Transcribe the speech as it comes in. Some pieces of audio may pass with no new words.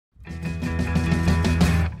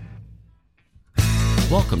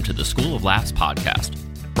Welcome to the School of Laughs podcast,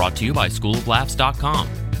 brought to you by schooloflaughs.com.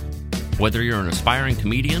 Whether you're an aspiring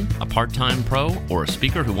comedian, a part-time pro, or a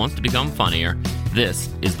speaker who wants to become funnier, this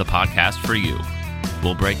is the podcast for you.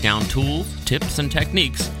 We'll break down tools, tips, and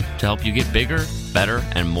techniques to help you get bigger, better,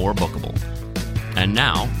 and more bookable. And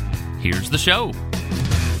now, here's the show.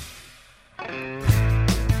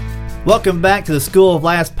 Welcome back to the School of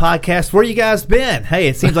Laughs podcast. Where you guys been? Hey,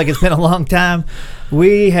 it seems like it's been a long time.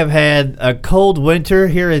 We have had a cold winter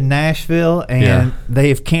here in Nashville, and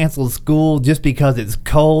they've canceled school just because it's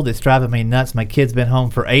cold. It's driving me nuts. My kid's been home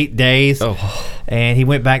for 8 days, and he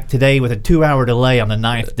went back today with a 2-hour delay on the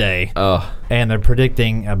 9th day. And they're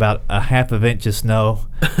predicting about a half of inch of snow,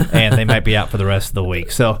 and they might be out for the rest of the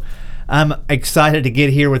week. So I'm excited to get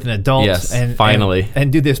here with an adult and finally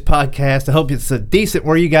and do this podcast. I hope it's decent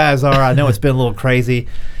where you guys are. I know it's been a little crazy.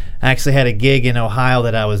 I actually had a gig in Ohio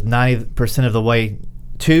that I was 90% of the way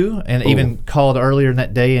to, and even called earlier in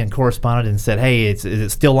that day and corresponded and said, hey, is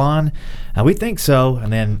it still on? We think so.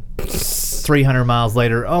 And then 300 miles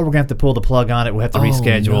later, we're going to have to pull the plug on it. We'll have to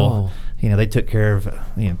reschedule. No. You know, they took care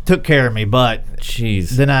of me, but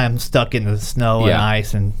then I'm stuck in the snow and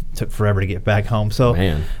ice and took forever to get back home. So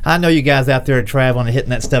I know you guys out there are traveling and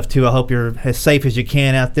hitting that stuff too. I hope you're as safe as you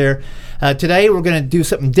can out there. Today we're going to do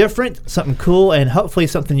something different, something cool, and hopefully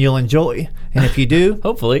something you'll enjoy. And if you do,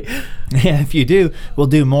 if you do, we'll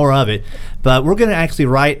do more of it. But we're going to actually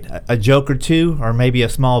write a joke or two, or maybe a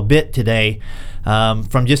small bit today,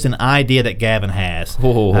 from just an idea that Gavin has.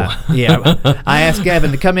 I asked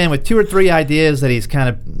Gavin to come in with 2 or 3 ideas that he's kind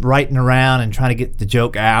of writing around and trying to get the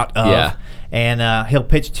joke out of. And he'll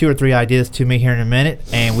pitch 2 or 3 ideas to me here in a minute,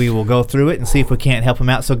 and we will go through it and see if we can't help him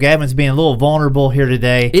out. So Gavin's being a little vulnerable here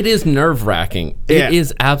today. It is nerve-wracking. It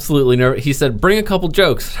is absolutely nerve-wracking. He said, bring a couple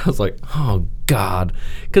jokes. I was like, oh, God.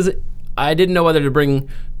 Because I didn't know whether to bring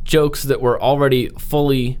jokes that were already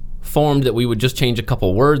fully formed that we would just change a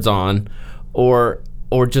couple words on, or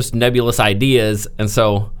just nebulous ideas. And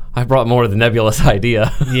so I brought more of the nebulous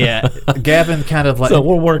idea. Gavin kind of like... So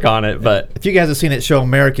we'll work on it, but... If you guys have seen that show,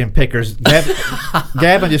 American Pickers,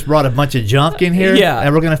 Gavin just brought a bunch of junk in here,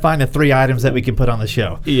 and we're going to find the 3 items that we can put on the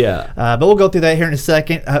show. But we'll go through that here in a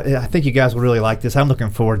second. I think you guys will really like this. I'm looking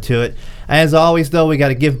forward to it. As always, though, we got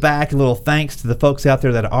to give back a little thanks to the folks out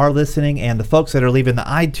there that are listening and the folks that are leaving the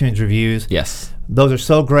iTunes reviews. Those are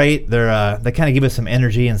so great. They kind of give us some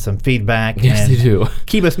energy and some feedback. Yes, and they do.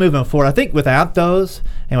 Keep us moving forward. I think without those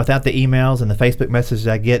and without the emails and the Facebook messages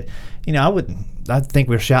I get, I think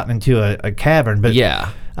we're shouting into a cavern. But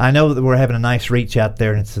I know that we're having a nice reach out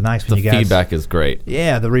there, and it's nice when you guys... The feedback is great.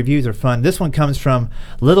 Yeah, the reviews are fun. This one comes from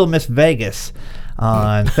Little Miss Vegas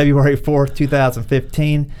on February 4th,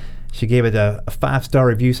 2015. She gave it a 5-star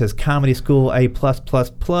review, says, Comedy School A+++.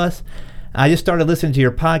 I just started listening to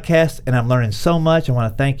your podcast, and I'm learning so much. I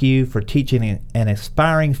want to thank you for teaching an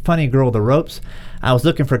aspiring funny girl the ropes. I was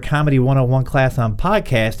looking for a Comedy 101 class on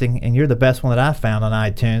podcasting, and you're the best one that I found on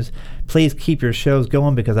iTunes. Please keep your shows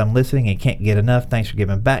going because I'm listening and can't get enough. Thanks for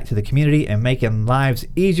giving back to the community and making lives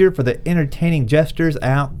easier for the entertaining jesters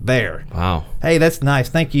out there. Wow. Hey, that's nice.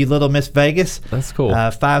 Thank you, Little Miss Vegas. That's cool.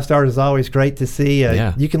 5 stars is always great to see.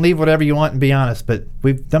 You can leave whatever you want and be honest, but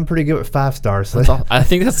we've done pretty good with 5 stars. So. I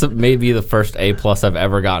think that's maybe the first A+ I've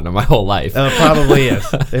ever gotten in my whole life. It probably is.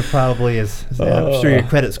 It probably is. I'm sure your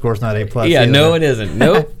credit score's not A+. Yeah, either. No, it isn't.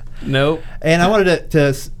 Nope. Nope. And I wanted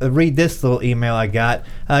to read this little email I got.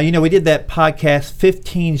 We did that podcast,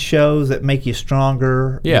 15 shows that make you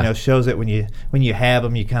stronger. Shows that when you have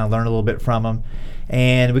them, you kind of learn a little bit from them.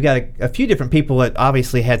 And we got a few different people that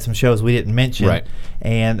obviously had some shows we didn't mention. Right.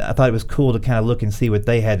 And I thought it was cool to kind of look and see what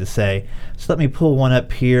they had to say. So let me pull one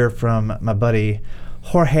up here from my buddy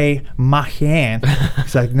Jorge Macian,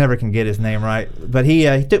 because I never can get his name right. But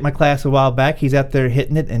he took my class a while back. He's out there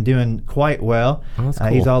hitting it and doing quite well. Oh, that's cool.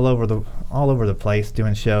 He's all over the place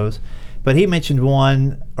doing shows. But he mentioned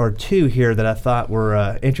 1 or 2 here that I thought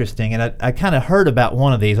were interesting, and I kind of heard about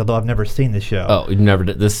one of these, although I've never seen the show. Oh, you've never?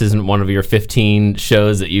 This isn't one of your 15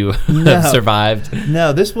 shows that you have survived?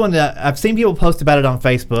 No, this one, I've seen people post about it on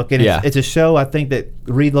Facebook, and it's a show I think that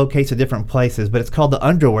relocates to different places, but it's called The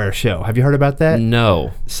Underwear Show. Have you heard about that?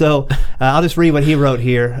 No. So I'll just read what he wrote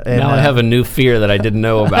here. And, now I have a new fear that I didn't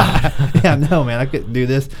know about. Yeah, no, man, I couldn't do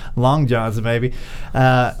this. Long Johns, maybe.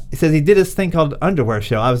 He says he did this thing called Underwear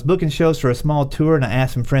Show. I was booking shows for a small tour, and I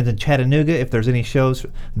asked some friends in Chattanooga if there's any shows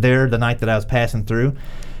there the night that I was passing through.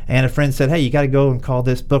 And a friend said, hey, you got to go and call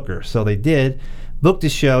this booker. So they did. Booked a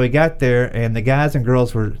show. He got there, and the guys and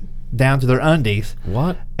girls were down to their undies.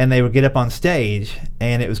 What? And they would get up on stage,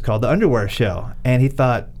 and it was called The Underwear Show. And he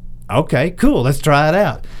thought, okay, cool, let's try it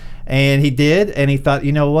out. And he did, and he thought,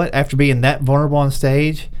 you know what? After being that vulnerable on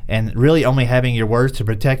stage and really only having your words to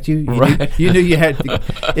protect you, you knew you had to,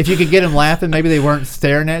 if you could get them laughing, maybe they weren't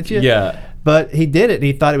staring at you. Yeah. But he did it, and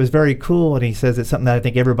he thought it was very cool, and he says it's something that I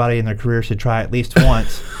think everybody in their career should try at least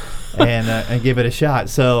once and give it a shot.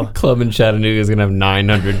 So Club in Chattanooga is going to have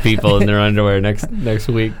 900 people in their underwear next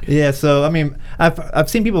week. Yeah, so, I mean, I've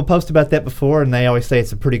seen people post about that before, and they always say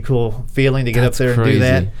it's a pretty cool feeling to get up there and do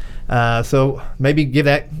that. So maybe give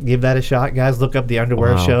that a shot, guys. Look up the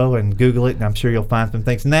Underwear Show and Google it, and I'm sure you'll find some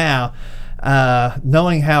things. Now,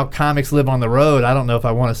 knowing how comics live on the road, I don't know if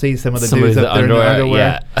I want to see some of the dudes up there in the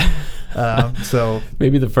underwear. Yeah. So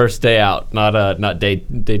maybe the first day out, not day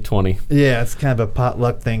 20. Yeah, it's kind of a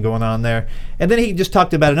potluck thing going on there. And then he just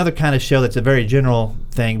talked about another kind of show that's a very general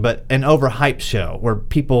thing, but an overhyped show where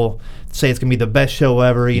people say it's going to be the best show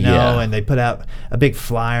ever, you know, and they put out a big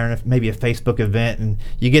flyer and maybe a Facebook event, and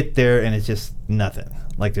you get there and it's just nothing.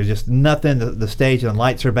 Like there's just nothing. The stage and the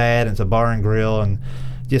lights are bad, and it's a bar and grill, and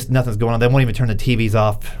just nothing's going on. They won't even turn the TVs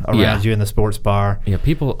off around you in the sports bar. Yeah,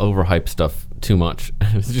 people overhype stuff too much.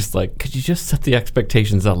 It's just like, could you just set the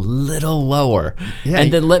expectations a little lower,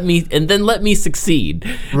 and then let me succeed,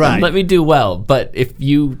 right? And let me do well. But if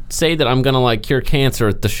you say that I'm gonna cure cancer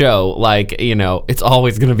at the show, it's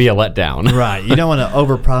always gonna be a letdown, right? You don't want to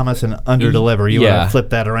overpromise and underdeliver. You want to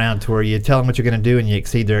flip that around to where you tell them what you're gonna do and you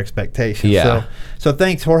exceed their expectations. Yeah. So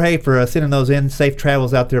thanks, Jorge, for sending those in. Safe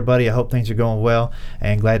travels out there, buddy. I hope things are going well,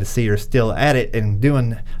 and glad to see you're still at it and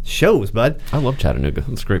doing shows, bud. I love Chattanooga.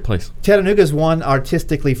 It's a great place. Chattanooga's one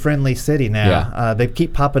artistically friendly city now. Yeah. They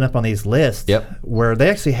keep popping up on these lists where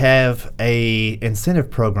they actually have an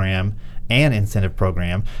incentive program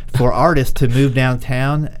for artists to move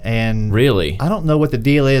downtown. And really, I don't know what the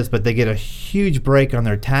deal is, but they get a huge break on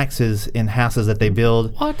their taxes in houses that they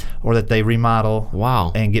build or that they remodel.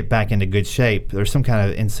 Wow. And get back into good shape. There's some kind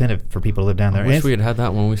of incentive for people to live down there. I wish we had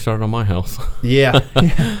that when we started on my house. Yeah.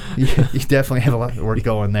 You definitely have a lot of work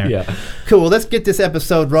going there. Yeah. Cool. Well, let's get this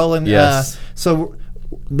episode rolling. Yes. So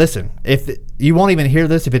listen, if you won't even hear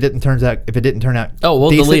this if it didn't turn out. Oh, we'll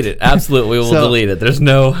decent. delete it. Absolutely, we'll delete it. There's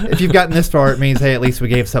no. If you've gotten this far, it means hey, at least we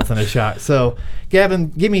gave something a shot. So, Gavin,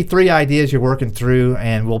 give me 3 ideas you're working through,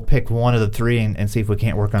 and we'll pick one of the 3 and see if we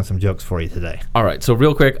can't work on some jokes for you today. All right. So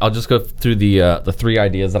real quick, I'll just go through the 3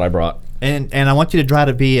 ideas that I brought. And I want you to try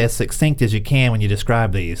to be as succinct as you can when you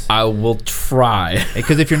describe these. I will try.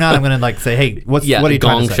 Because if you're not, I'm going to say, hey, what are you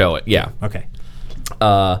trying to say? Show it. Yeah. Okay.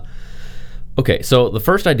 Okay, so the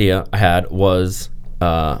first idea I had was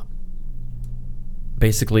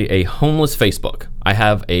basically a homeless Facebook. I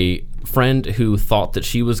have a friend who thought that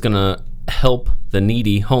she was going to help the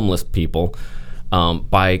needy homeless people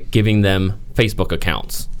by giving them Facebook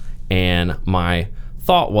accounts. And my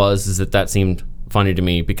thought was that seemed funny to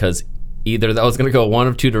me because either that was going to go one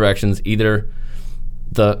of 2 directions. Either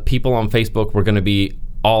the people on Facebook were going to be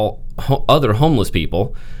all other homeless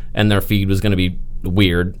people and their feed was going to be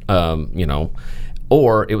weird,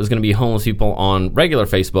 or it was going to be homeless people on regular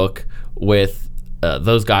Facebook with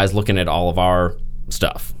those guys looking at all of our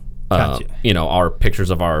stuff. Gotcha. Our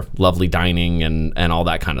pictures of our lovely dining and all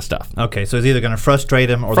that kind of stuff. Okay, so it's either going to frustrate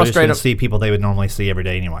them or they're just going to see people they would normally see every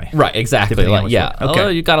day anyway. Right, exactly. Okay. Oh,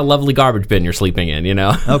 you got a lovely garbage bin you're sleeping in,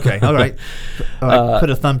 Okay, all right.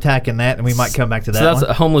 Put a thumbtack in that and we might come back to that. So that's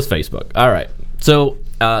a homeless Facebook. All right. So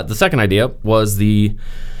the second idea was the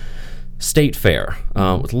State Fair.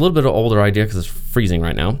 With a little bit of older idea because it's freezing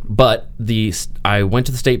right now. But I went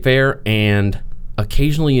to the State Fair, and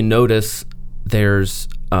occasionally you notice there's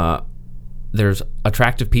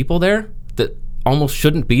attractive people there that almost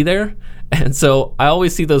shouldn't be there. And so I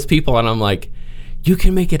always see those people, and I'm like, you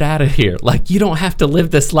can make it out of here. Like, you don't have to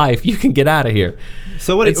live this life. You can get out of here.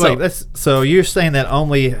 So so you're saying that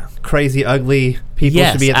only crazy, ugly people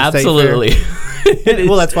should be at the absolutely. State Fair?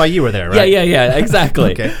 Well, that's why you were there, right? Yeah,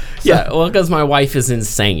 exactly. Okay. Because my wife is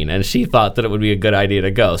insane, and she thought that it would be a good idea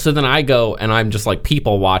to go. So then I go, and I'm just like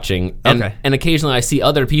people watching, and occasionally I see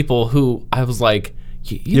other people who I was like,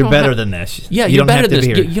 you're better than this. Yeah, you're better than this.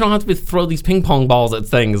 You don't have to throw these ping pong balls at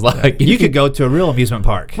things. Like you could go to a real amusement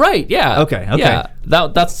park. Right, yeah. Okay. Yeah,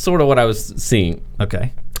 that's sort of what I was seeing.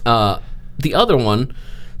 Okay. The other one,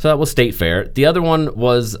 so that was State Fair. The other one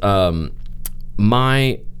was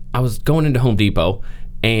I was going into Home Depot,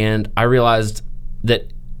 and I realized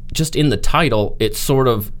that just in the title, it sort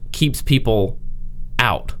of keeps people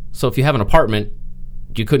out. So if you have an apartment,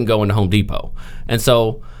 you couldn't go into Home Depot. And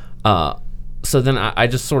so then I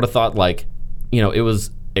just sort of thought it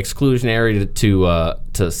was exclusionary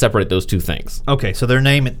to separate those two things. Okay, so their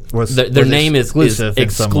name was their name exclusive. Is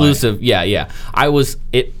exclusive. Yeah. I was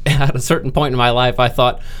at a certain point in my life. I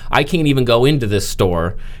thought I can't even go into this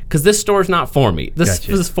store because this store is not for me. This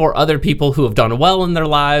is for other people who have done well in their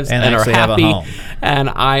lives and are happy. Have a home. And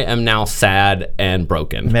I am now sad and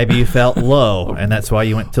broken. Maybe you felt low, and that's why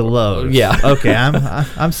you went to Lowe's. Yeah. Okay,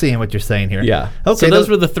 I'm seeing what you're saying here. Yeah. Okay. So those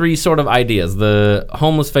were the three sort of ideas: the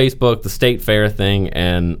homeless Facebook, the State Fair thing,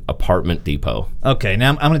 and Apartment Depot. Okay. Now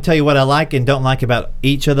I'm going to tell you what I like and don't like about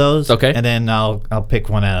each of those. Okay. And then I'll pick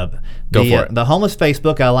one out. Go for it. The homeless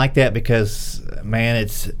Facebook, I like that because, man,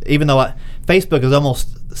 it's even though Facebook has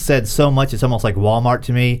almost said so much, it's almost like Walmart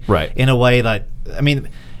to me. Right. In a way that, I mean,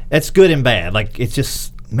 it's good and bad. Like, it's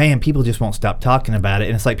just, man, people just won't stop talking about it,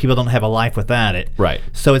 and it's like people don't have a life without it. Right.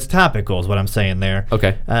 So it's topical is what I'm saying there.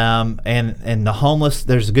 Okay. And the homeless,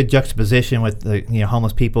 there's a good juxtaposition with the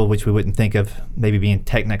homeless people, which we wouldn't think of maybe being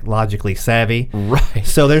technologically savvy. Right.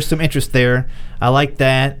 So there's some interest there. I like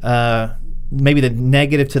that. Maybe the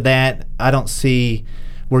negative to that, I don't see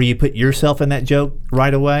where you put yourself in that joke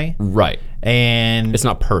right away. Right. And it's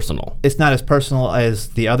not personal. It's not as personal as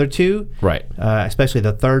the other two. Right. Especially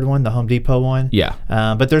the third one, the Home Depot one. Yeah.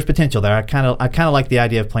 But there's potential there. I kind of like the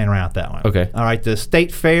idea of playing around with that one. Okay. All right. The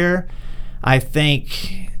State Fair, I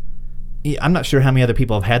think, I'm not sure how many other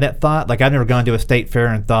people have had that thought. Like, I've never gone to a state fair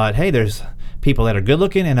and thought, hey, there's people that are good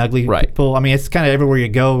looking and ugly people. I mean, it's kind of everywhere you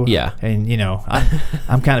go. Yeah. And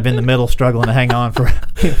I'm kind of in the middle, struggling to hang on for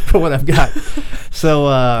what I've got.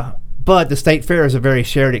 So, but the state fair is a very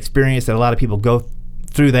shared experience that a lot of people go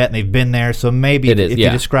through that, and they've been there. So maybe if you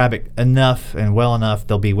describe it enough and well enough,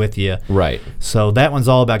 they'll be with you. Right. So that one's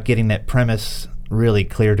all about getting that premise really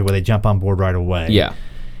clear to where they jump on board right away. Yeah.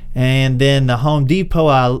 And then the Home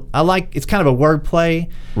Depot, I like. It's kind of a wordplay,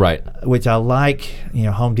 right? Which I like.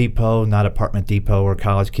 Home Depot, not Apartment Depot or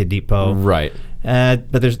College Kid Depot, right?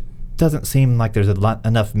 But doesn't seem like there's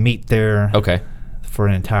enough meat there. Okay. For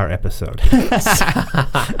an entire episode.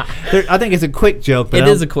 I think it's a quick joke. But it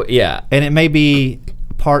is a quick, yeah. And it may be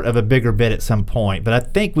part of a bigger bit at some point. But I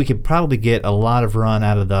think we could probably get a lot of run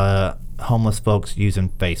out of the homeless folks using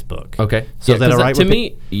Facebook. Okay. So is that all right? To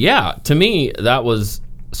me, that was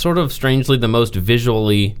sort of strangely the most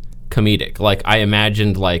visually comedic. Like, I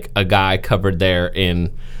imagined like a guy covered there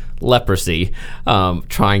in leprosy,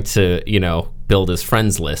 trying to, build his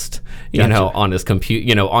friends list, on his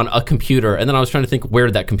on a computer. And then I was trying to think where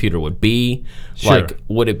that computer would be. Sure. Like,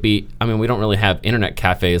 would it be, we don't really have internet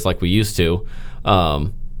cafes like we used to.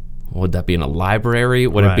 Would that be in a library?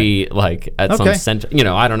 Would it be like at some center?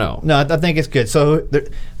 I don't know. No, I think it's good. So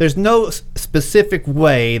there's no specific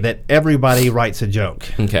way that everybody writes a joke.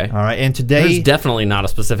 Okay. All right. And today, there's definitely not a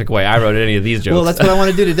specific way I wrote any of these jokes. Well, that's what I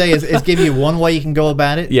want to do today is give you one way you can go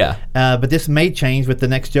about it. Yeah. But this may change with the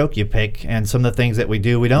next joke you pick and some of the things that we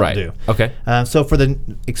do, we don't do. Okay. So for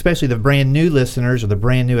especially the brand new listeners or the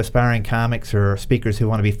brand new aspiring comics or speakers who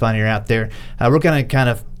want to be funnier out there, we're going to kind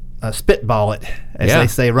of spitball it, as they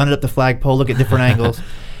say, run it up the flagpole, look at different angles.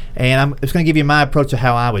 And I'm just going to give you my approach of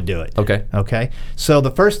how I would do it. Okay. So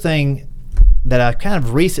the first thing that I kind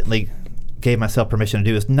of recently gave myself permission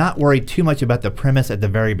to do is not worry too much about the premise at the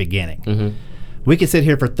very beginning. Mm-hmm. We could sit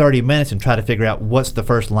here for 30 minutes and try to figure out what's the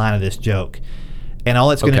first line of this joke. And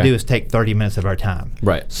all it's going to do is take 30 minutes of our time.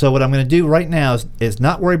 Right. So what I'm going to do right now is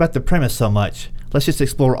not worry about the premise so much. Let's just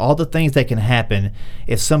explore all the things that can happen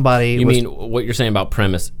if somebody... You mean what you're saying about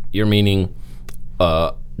premise, you're meaning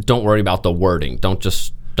don't worry about the wording. Don't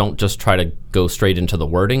just try to go straight into the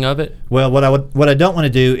wording of it? Well, what I don't want to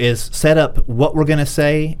do is set up what we're going to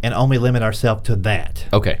say and only limit ourselves to that.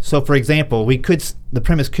 Okay. So, for example, the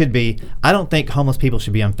premise could be, I don't think homeless people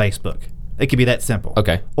should be on Facebook. It could be that simple.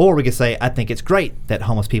 Okay. Or we could say, I think it's great that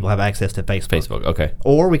homeless people have access to Facebook. Okay.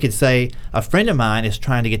 Or we could say, a friend of mine is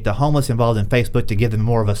trying to get the homeless involved in Facebook to give them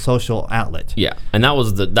more of a social outlet. Yeah, and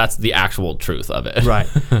that's the actual truth of it. Right.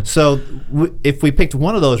 So if we picked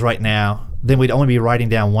one of those right now, then we'd only be writing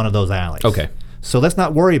down one of those alleys. Okay. So let's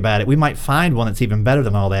not worry about it. We might find one that's even better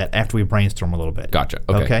than all that after we brainstorm a little bit. Gotcha.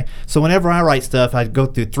 Okay. So whenever I write stuff, I go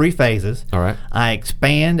through 3 phases. All right. I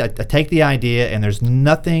expand. I take the idea, and there's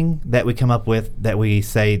nothing that we come up with that we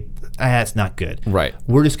say, it's not good. Right.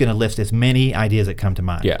 We're just going to list as many ideas that come to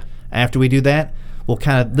mind. Yeah. After we do that, we'll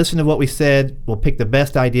kind of listen to what we said. We'll pick the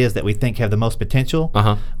best ideas that we think have the most potential.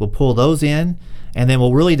 Uh-huh. We'll pull those in. And then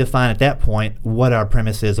we'll really define at that point what our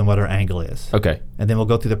premise is and what our angle is. Okay. And then we'll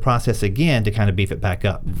go through the process again to kind of beef it back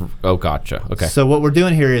up. Oh, gotcha. Okay. So what we're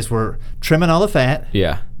doing here is we're trimming all the fat.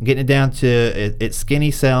 Yeah. Getting it down to its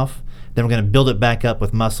skinny self. Then we're going to build it back up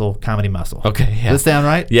with muscle, comedy muscle. Okay. Yeah. Does that sound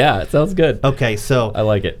right? Yeah, it sounds good. Okay, so I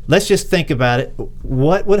like it. Let's just think about it.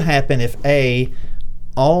 What would happen if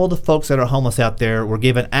all the folks that are homeless out there were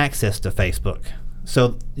given access to Facebook.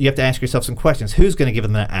 So you have to ask yourself some questions. Who's going to give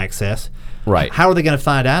them that access? Right. How are they going to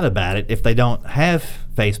find out about it if they don't have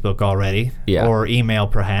Facebook already, or email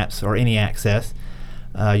perhaps, or any access?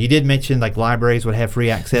 You did mention like libraries would have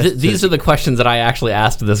free access. These are the questions that I actually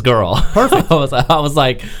asked this girl. Perfect. I was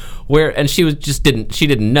like, where, and she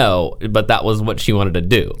didn't know, but that was what she wanted to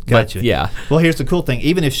do. Gotcha. But, yeah. Well, here's the cool thing.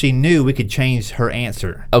 Even if she knew, we could change her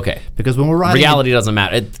answer. Okay. Because when we're writing, reality doesn't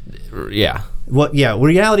matter.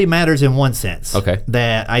 Reality matters in one sense. Okay.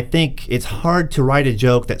 That I think it's hard to write a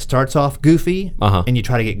joke that starts off goofy and you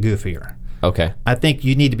try to get goofier. Okay. I think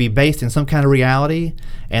you need to be based in some kind of reality,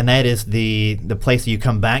 and that is the place that you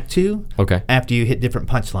come back to after you hit different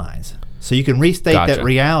punchlines. So you can restate that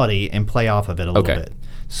reality and play off of it a little bit.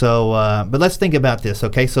 So, but let's think about this,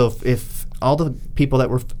 okay? So if all the people that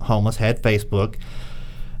were homeless had Facebook,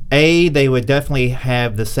 they would definitely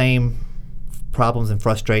have the same problems and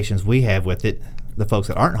frustrations we have with it, the folks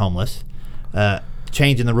that aren't homeless,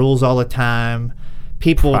 changing the rules all the time,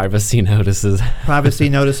 privacy notices,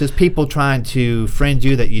 people trying to friend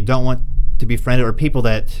you that you don't want to be friended, or people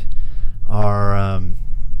that are,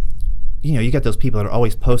 you got those people that are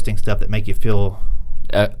always posting stuff that make you feel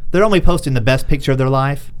they're only posting the best picture of their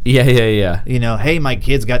life. Yeah. Hey, my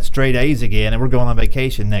kids got straight A's again, and we're going on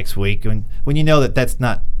vacation next week. When you know that that's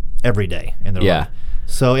not every day in their life.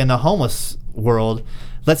 So in the homeless world,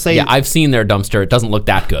 let's say... Yeah, I've seen their dumpster. It doesn't look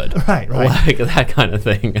that good. Right. Like that kind of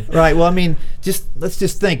thing. Right. Well, I mean, let's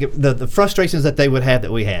just think the frustrations that they would have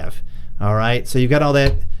that we have. All right. So you've got all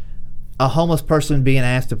that. A homeless person being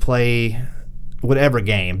asked to play whatever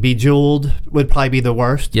game. Bejeweled would probably be the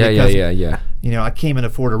worst. Yeah. I can't even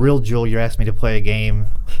afford a real jewel. You're asking me to play a game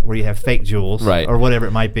where you have fake jewels. Right. Or whatever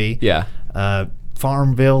it might be. Yeah.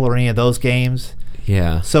 Farmville or any of those games.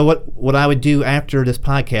 Yeah. So what I would do after this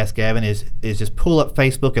podcast, Gavin, is just pull up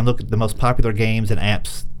Facebook and look at the most popular games and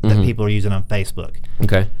apps that people are using on Facebook.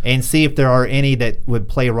 Okay. And see if there are any that would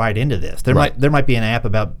play right into this. There might be an app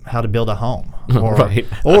about how to build a home, or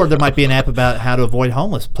or there might be an app about how to avoid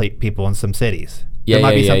homeless people in some cities. There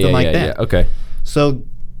might be something like that. Yeah. Okay. So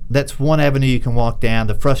that's one avenue you can walk down.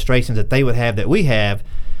 The frustrations that they would have that we have.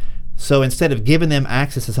 So instead of giving them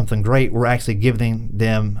access to something great, we're actually giving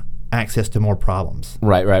them access to more problems.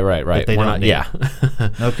 Right. They don't need. Yeah.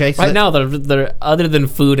 Okay. So right now, they're other than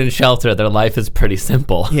food and shelter, their life is pretty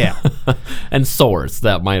simple. Yeah. And sores,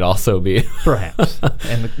 that might also be. Perhaps.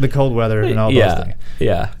 And the cold weather and all those things.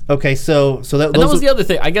 Yeah. Okay. So that was the other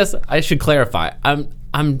thing. I guess I should clarify.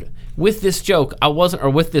 I'm with this joke.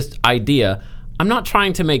 With this idea. I'm not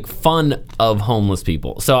trying to make fun of homeless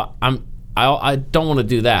people. So I don't want to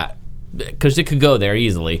do that because it could go there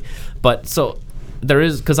easily. But so. There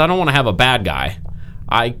is, because I don't want to have a bad guy.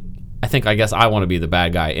 I guess I want to be the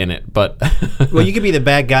bad guy in it, but... Well, you could be the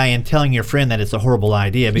bad guy in telling your friend that it's a horrible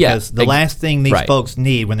idea, because the last thing these folks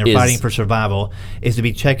need when they're fighting for survival is to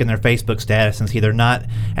be checking their Facebook status and see they're not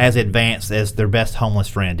as advanced as their best homeless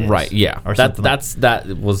friend is. Right, yeah. Or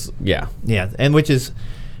Yeah, and which is,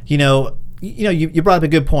 you brought up a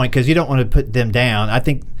good point, because you don't want to put them down. I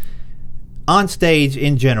think on stage,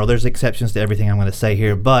 in general, there's exceptions to everything I'm going to say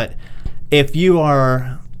here, but... If you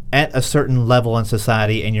are at a certain level in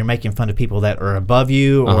society and you're making fun of people that are above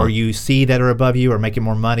you, or you see that are above you, or making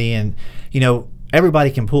more money, and everybody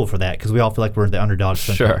can pull for that because we all feel like we're the underdogs.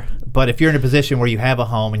 Sure. But if you're in a position where you have a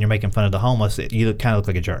home and you're making fun of the homeless, you kind of look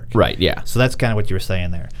like a jerk. Right. Yeah. So that's kind of what you were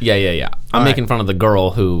saying there. Yeah. I'm making fun of the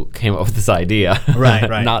girl who came up with this idea.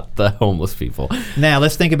 Right. Not the homeless people. Now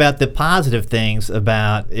let's think about the positive things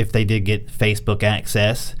about if they did get Facebook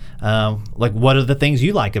access. Like, what are the things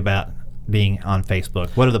you like about being on Facebook?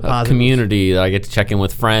 What are the positives? Community, that I get to check in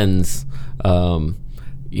with friends. That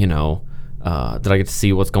I get to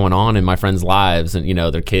see what's going on in my friends' lives, and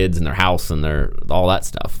their kids and their house and their all that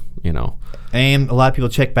stuff. And a lot of people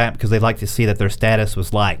check back because they like to see that their status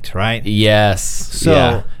was liked, right? Yes.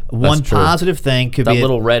 So one positive thing could be that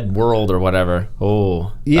little red world or whatever.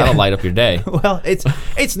 Oh, that'll light up your day. Well,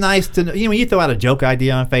 it's nice to know. When you throw out a joke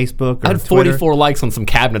idea on Facebook or I had 44 likes on some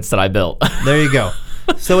cabinets that I built. There you go.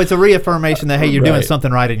 So it's a reaffirmation that, hey, you're doing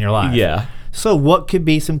something right in your life. Yeah. So what could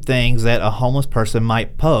be some things that a homeless person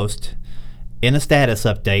might post in a status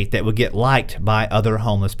update that would get liked by other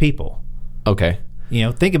homeless people? Okay.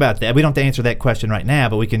 Think about that. We don't have to answer that question right now,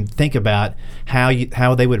 but we can think about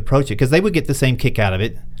how they would approach it, because they would get the same kick out of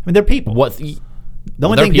it. I mean, they're people. What? The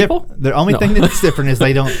only thing that's different is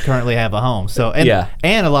they don't currently have a home. So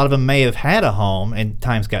and a lot of them may have had a home and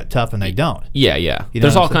times got tough and they don't. Yeah.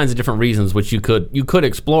 There's all kinds of different reasons which you could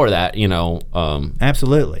explore that.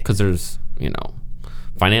 Absolutely. Because there's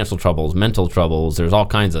financial troubles, mental troubles. There's all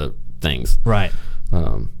kinds of things. Right.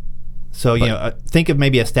 So, think of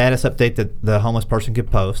maybe a status update that the homeless person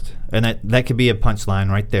could post, and that could be a punchline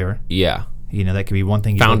right there. Yeah. That could be one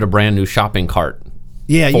thing. Found a brand new shopping cart.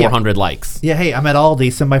 Yeah, 400 likes. Yeah, hey, I'm at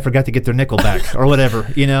Aldi. Somebody forgot to get their nickel back or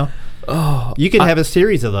whatever, Oh. You could have a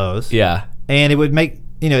series of those. Yeah. And it would make,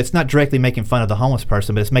 it's not directly making fun of the homeless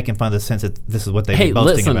person, but it's making fun of the sense that this is what they've been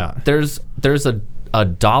boasting about. There's a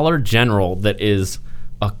Dollar General that is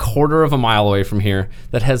a quarter of a mile away from here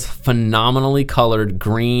that has phenomenally colored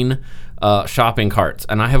green shopping carts,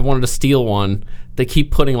 and I have wanted to steal one. They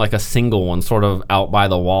keep putting like a single one sort of out by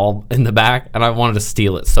the wall in the back, and I wanted to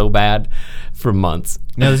steal it so bad for months.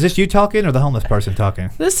 Now, is this you talking or the homeless person talking?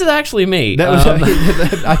 This is actually me. That was,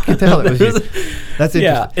 I could tell it was you. That's interesting.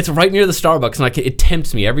 Yeah, it's right near the Starbucks, and it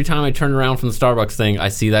tempts me. Every time I turn around from the Starbucks thing, I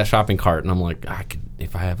see that shopping cart, and I'm like,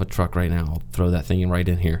 if I have a truck right now, I'll throw that thing right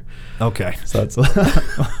in here. Okay. So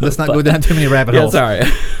let's not go down too many rabbit holes. Yeah,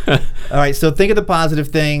 sorry. All right, so think of the positive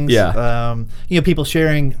things. Yeah. People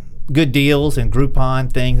sharing good deals and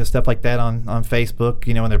Groupon things and stuff like that on Facebook,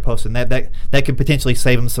 when they're posting that could potentially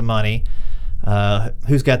save them some money.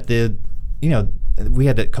 Who's got we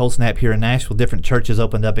had that cold snap here in Nashville. Different churches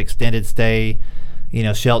opened up extended stay,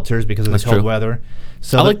 shelters because of the cold weather.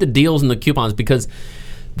 So I like the deals and the coupons because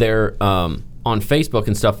they're on Facebook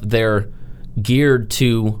and stuff. They're geared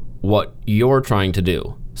to what you're trying to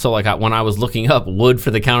do. So like when I was looking up wood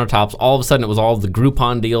for the countertops, all of a sudden it was all the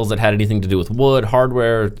Groupon deals that had anything to do with wood,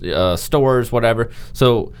 hardware, stores, whatever.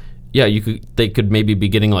 So yeah, they could maybe be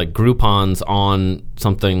getting like Groupons on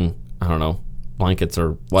something, I don't know, blankets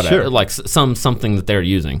or whatever, like something that they're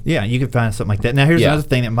using. Yeah, you could find something like that. Now here's another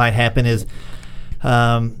thing that might happen is,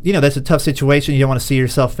 that's a tough situation. You don't want to see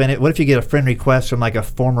yourself in it. What if you get a friend request from like a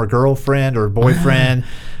former girlfriend or boyfriend,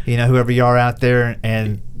 whoever you are out there,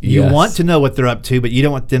 and you want to know what they're up to, but you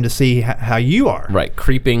don't want them to see how you are. Right,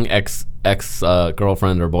 creeping ex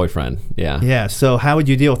girlfriend or boyfriend. Yeah. Yeah. So how would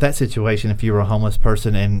you deal with that situation if you were a homeless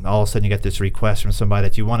person and all of a sudden you get this request from somebody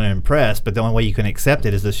that you want to impress, but the only way you can accept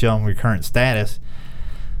it is to show them your current status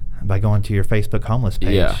by going to your Facebook homeless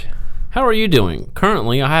page. Yeah. How are you doing?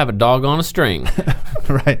 Currently, I have a dog on a string.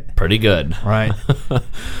 Right. Pretty good. Right.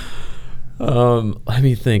 Let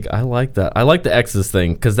me think. I like that. I like the exes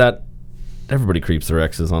thing because everybody creeps their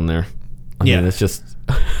exes on there. I mean, it's just...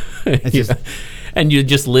 It's just... And you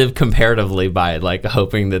just live comparatively by like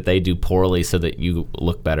hoping that they do poorly so that you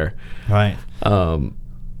look better. Right. All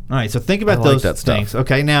right. So think about those things.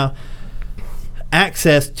 Okay. Now,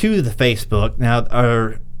 access to the Facebook.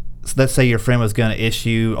 Now, let's say your friend was going to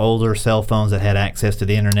issue older cell phones that had access to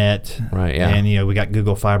the internet. Right. Yeah. And we got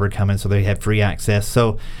Google Fiber coming, so they had free access.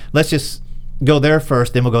 So let's just go there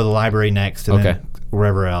first. Then we'll go to the library next. And then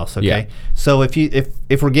wherever else. Okay. Yeah. So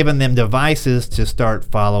if we're giving them devices to start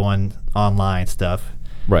following online stuff,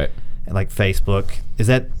 right, like Facebook,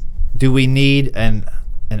 do we need an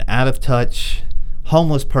out of touch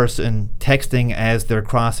homeless person texting as they're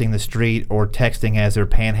crossing the street or texting as they're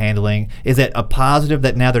panhandling? Is that a positive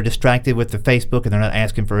that now they're distracted with the Facebook and they're not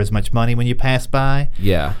asking for as much money when you pass by?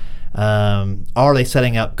 Yeah. Are they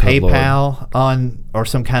setting up PayPal on or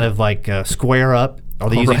some kind of like Square Up? Are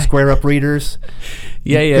they using Square Up readers?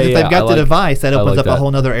 Yeah. Because if they've got the device, that opens up a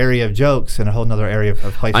whole other area of jokes and a whole other area of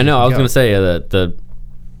places. I know. I was going to say that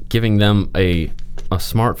giving them a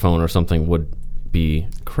smartphone or something would be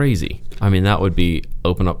crazy. I mean, that would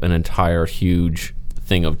open up an entire huge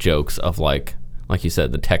thing of jokes of like you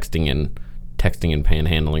said, the texting and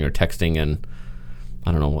panhandling or texting and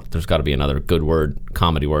I don't know what. There's got to be another good word,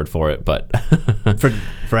 comedy word for it, but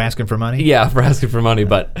for asking for money. Yeah, for asking for money,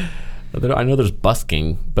 but. I know there's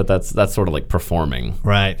busking, but that's sort of like performing.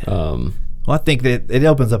 Right. Well, I think that it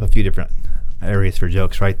opens up a few different areas for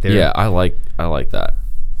jokes right there. Yeah, I like that.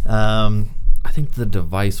 I think the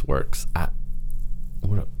device works.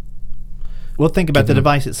 We'll think about the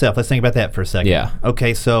device itself. Let's think about that for a second. Yeah.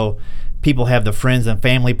 Okay, so people have the friends and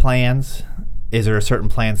family plans. Is there a certain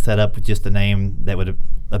plan set up with just the name that would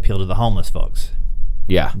appeal to the homeless folks?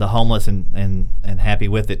 Yeah. The homeless and happy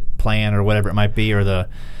with it plan or whatever it might be, or the...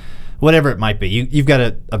 whatever it might be. You've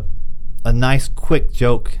got a nice quick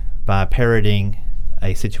joke by parroting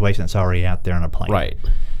a situation that's already out there on a plan. Right.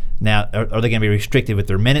 Now, are they going to be restricted with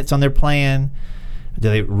their minutes on their plan? Do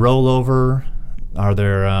they roll over? Are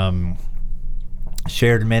there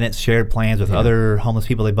shared minutes, shared plans with other homeless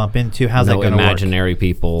people they bump into? How's that going to work? Imaginary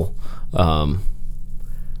people. The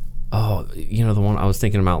one I was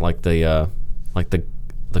thinking about, like the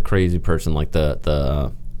crazy person, like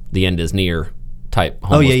the end is near type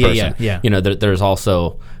homeless person. Yeah. There's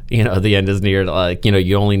also, the end is near, like,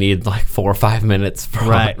 you only need like 4 or 5 minutes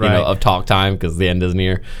for, of talk time because the end is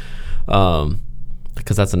near. The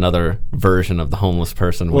Because that's another version of the homeless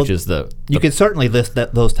person, which is you could certainly list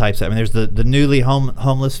those types. I mean, there's the newly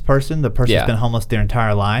homeless person, the person who's been homeless their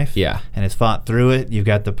entire life, and has fought through it. You've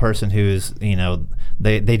got the person who's,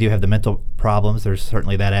 they do have the mental problems. There's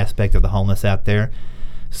certainly that aspect of the homeless out there.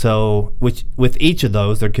 So, with each of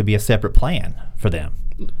those, there could be a separate plan for them,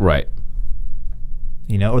 right?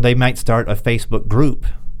 Or they might start a Facebook group.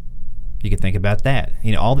 You could think about that.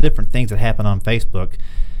 All the different things that happen on Facebook.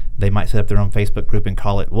 They might set up their own Facebook group and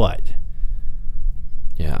call it what?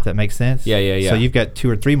 Yeah. Does that make sense? Yeah. So you've got 2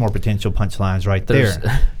 or 3 more potential punchlines right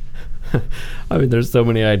there. I mean, there's so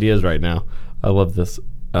many ideas right now. I love this.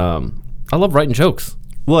 I love writing jokes.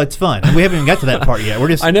 Well, it's fun. We haven't even got to that part yet. We're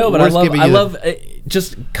just. I know, but I love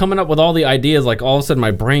just coming up with all the ideas. Like all of a sudden,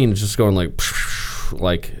 my brain's just going like.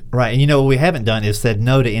 Right, and what we haven't done is said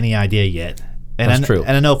no to any idea yet. And that's true.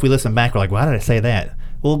 And I know if we listen back, we're like, why did I say that?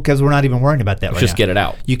 Well, because we're not even worrying about that right now. Just get it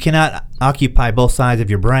out. You cannot occupy both sides of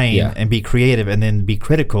your brain and be creative and then be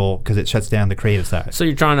critical because it shuts down the creative side. So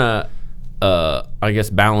you're trying to, I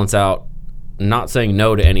guess, balance out not saying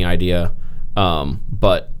no to any idea,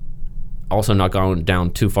 but also not going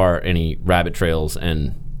down too far any rabbit trails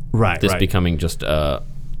and becoming just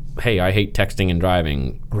hey, I hate texting and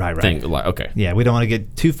driving. Right. Thing. Like, okay. Yeah, we don't want to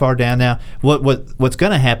get too far down now. What's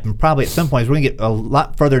going to happen probably at some point is we're going to get a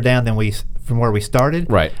lot further down from where we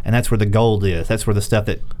started. Right. And that's where the gold is. That's where the stuff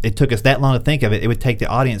that it took us that long to think of it. It would take the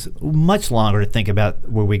audience much longer to think about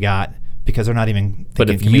where we got because they're not even thinking. But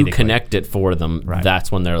if you connect it for them,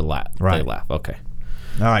 that's when they laugh. Okay.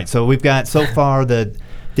 All right. So we've got so far the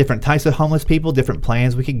different types of homeless people, different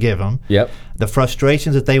plans we could give them. Yep. The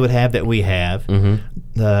frustrations that they would have that we have. Mm-hmm.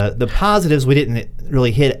 The positives we didn't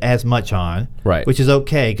really hit as much on. Right. Which is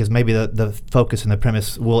okay because maybe the focus and the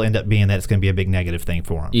premise will end up being that it's going to be a big negative thing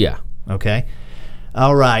for them. Yeah. Okay.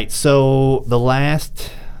 All right. So the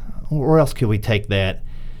last, where else could we take that?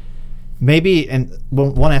 Maybe, and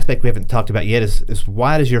one aspect we haven't talked about yet is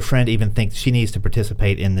why does your friend even think she needs to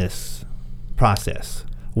participate in this process?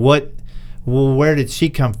 Where did she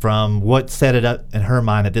come from? What set it up in her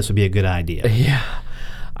mind that this would be a good idea? Yeah.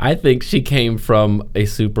 I think she came from a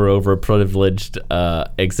super overprivileged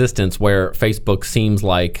existence where Facebook seems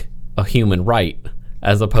like a human right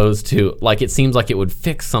as opposed to, like, it seems like it would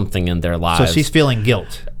fix something in their lives. So she's feeling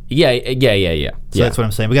guilt. Yeah. So that's what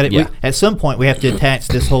I'm saying. At some point, we have to attach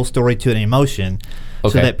this whole story to an emotion so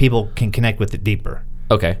that people can connect with it deeper.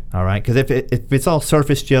 Okay. All right? Because if it's all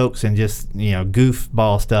surface jokes and just,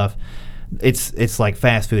 goofball stuff, it's like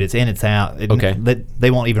fast food. It's in, it's out. They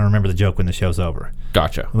won't even remember the joke when the show's over.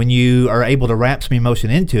 Gotcha. When you are able to wrap some emotion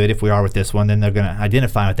into it, if we are with this one, then they're going to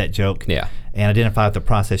identify with that joke and identify with the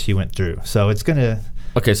process you went through. So it's going to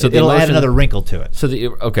it'll add another wrinkle to it. So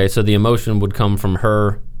the emotion would come from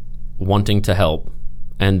her wanting to help,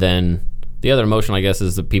 and then the other emotion, I guess,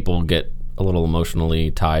 is that people get a little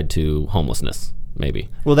emotionally tied to homelessness, maybe.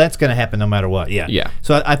 Well, that's going to happen no matter what. Yeah.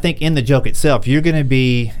 So I think in the joke itself, you're going to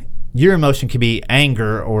be. Your emotion could be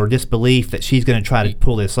anger or disbelief that she's going to try to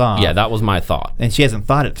pull this off. Yeah, that was my thought. And she hasn't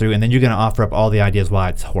thought it through, and then you're going to offer up all the ideas why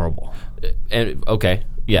it's horrible. And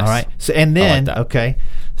yes. All right. So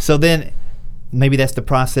so then maybe that's the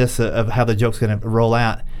process of how the joke's going to roll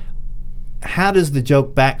out. How does the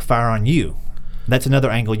joke backfire on you? That's another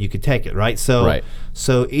angle you could take it, right?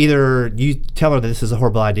 So either you tell her that this is a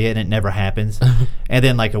horrible idea and it never happens, and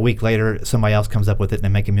then like a week later somebody else comes up with it and they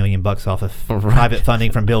make $1 million off of private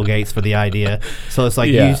funding from Bill Gates for the idea. So it's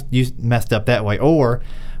like you messed up that way. Or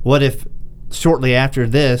what if shortly after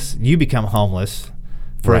this you become homeless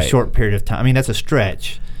for a short period of time? I mean, that's a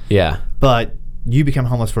stretch. Yeah. But you become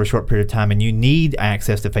homeless for a short period of time and you need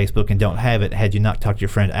access to Facebook and don't have it. Had you not talked your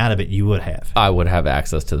friend out of it, you would have. I would have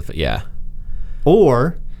access to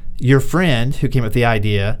Or your friend who came up with the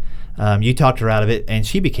idea, you talked her out of it, and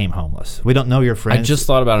she became homeless. We don't know your friend. I just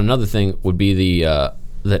thought about another thing would be the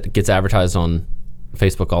that gets advertised on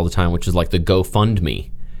Facebook all the time, which is like the GoFundMe.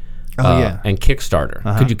 And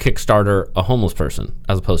Kickstarter. Could you Kickstarter a homeless person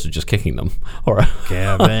as opposed to just kicking them? Or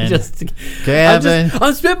Kevin. I'm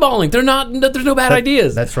spitballing. There's no bad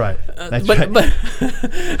ideas. That's right. All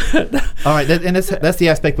right, and that's the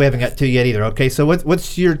aspect we haven't got to yet either. Okay, so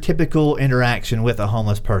what's your typical interaction with a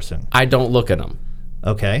homeless person? I don't look at them.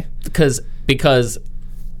 Okay. Because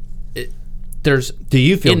there's. Do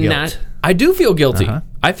you feel guilt? I do feel guilty.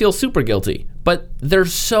 I feel super guilty. But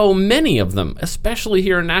there's so many of them, especially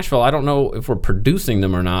here in Nashville. I don't know if we're producing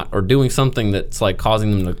them or not, or doing something that's like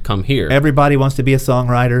causing them to come here. Everybody wants to be a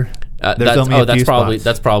songwriter.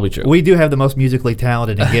 That's probably true. We do have the most musically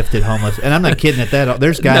talented and gifted homeless, and I'm not kidding at that.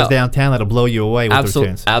 There's guys downtown that'll blow you away with their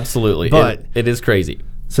tunes. Absolutely, but it is crazy.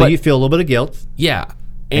 So you feel a little bit of guilt. Yeah,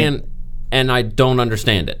 and and I don't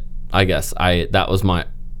understand it. I guess I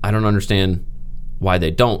don't understand why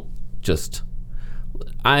they don't just.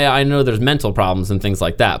 I know there's mental problems and things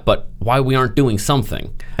like that, but why we aren't doing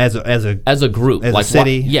something as a group, as like a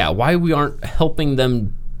city? why we aren't helping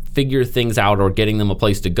them figure things out or getting them a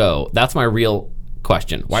place to go? That's my real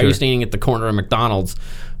question. Why are you standing at the corner of McDonald's,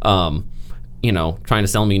 trying to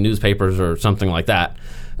sell me newspapers or something like that?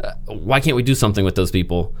 Why can't we do something with those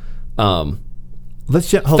people?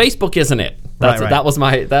 Facebook isn't it? Right. That was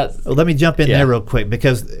my. Well, let me jump in there real quick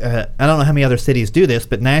because I don't know how many other cities do this,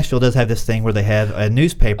 but Nashville does have this thing where they have a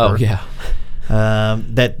newspaper. Oh yeah.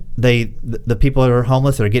 That the people that are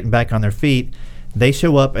homeless that are getting back on their feet, they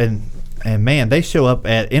show up and man, they show up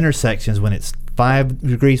at intersections when it's 5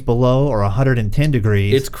 degrees below or 110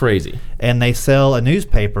 degrees. It's crazy. And they sell a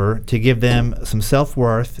newspaper to give them some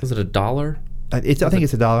self-worth. Is it $1? I think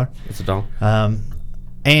it's $1. It's $1.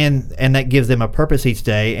 And that gives them a purpose each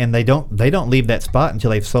day, and they don't leave that spot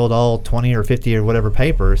until they've sold all 20 or 50 or whatever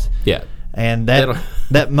papers. Yeah. And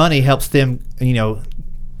that money helps them,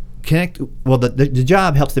 connect. Well, the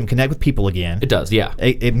job helps them connect with people again. It does, yeah.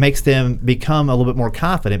 It makes them become a little bit more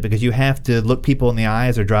confident because you have to look people in the eye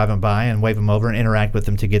as they're driving by and wave them over and interact with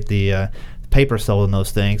them to get the paper sold and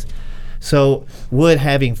those things. So would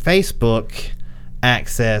having Facebook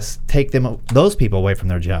access take those people away from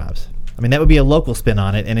their jobs? I mean, that would be a local spin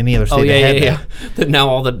on it in any other state. That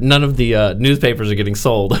now none of the newspapers are getting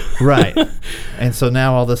sold. Right. And so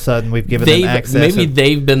now all of a sudden we've given them access. Maybe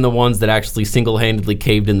they've been the ones that actually single-handedly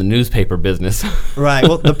caved in the newspaper business. Right.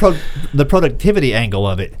 Well, the productivity angle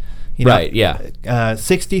of it. Right, yeah.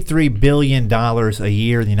 $63 billion a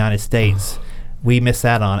year in the United States we miss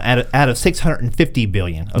out on out of $650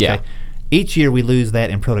 billion. Okay. Yeah. Each year we lose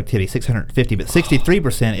that in productivity, 650, but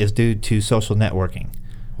 63% is due to social networking.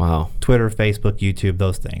 Wow. Twitter, Facebook, YouTube,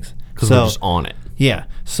 those things. Because we're just on it. Yeah.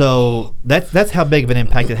 So that's how big of an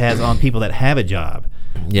impact it has on people that have a job.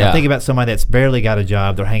 Yeah. Now think about somebody that's barely got a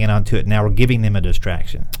job. They're hanging on to it. Now we're giving them a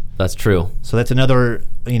distraction. That's true. So that's another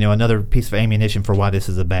piece of ammunition for why this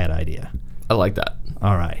is a bad idea. I like that.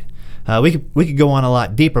 All right. We could go on a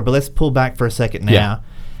lot deeper, but let's pull back for a second now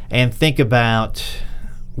and think about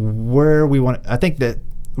where we want. I think that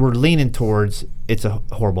we're leaning towards it's a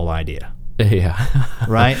horrible idea. Yeah.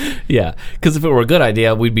 Right? Yeah. Because if it were a good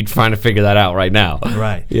idea, we'd be trying to figure that out right now.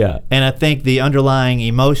 Right. Yeah. And I think the underlying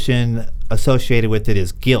emotion associated with it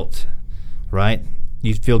is guilt, right?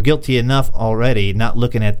 You feel guilty enough already not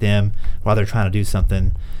looking at them while they're trying to do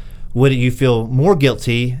something. Would you feel more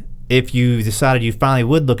guilty if you decided you finally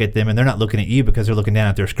would look at them and they're not looking at you because they're looking down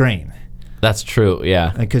at their screen? That's true,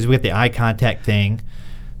 yeah. Because we have the eye contact thing.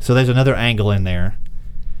 So there's another angle in there.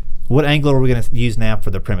 What angle are we going to use now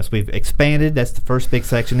for the premise? We've expanded. That's the first big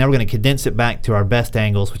section. Now we're going to condense it back to our best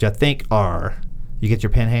angles, which I think are... You get your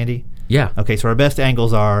pen handy? Yeah. Okay, so our best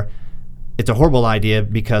angles are it's a horrible idea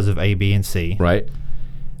because of A, B, and C. Right.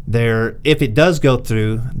 If it does go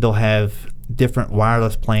through, they'll have different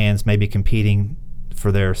wireless plans maybe competing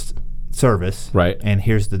for their service. Right. And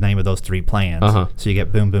here's the name of those 3 plans. So you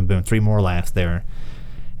get boom, boom, boom, 3 more laughs there.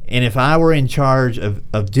 And if I were in charge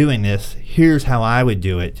of doing this, here's how I would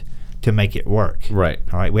do it to make it work. Right.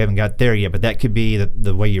 All right, we haven't got there yet, but that could be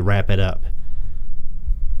the way you wrap it up.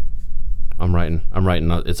 I'm writing.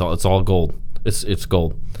 It's all gold. It's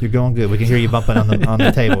gold. You're going good. We can hear you bumping on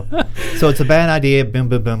the table. So it's a bad idea. Boom,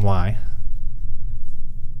 boom, boom. Why?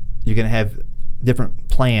 You're going to have different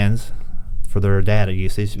plans for their data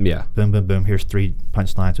usage. Yeah. Boom, boom, boom. Here's 3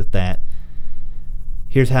 punchlines with that.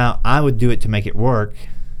 Here's how I would do it to make it work.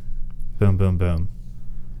 Boom, boom, boom.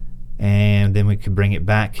 And then we could bring it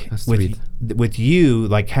back with you.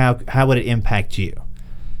 Like how would it impact you?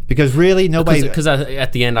 Because really nobody. Because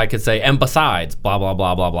at the end I could say, and besides, blah blah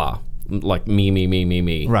blah blah blah, like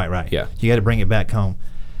me. Right. Yeah. You got to bring it back home.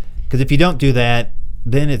 Because if you don't do that,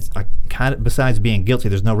 then it's kind of, besides being guilty,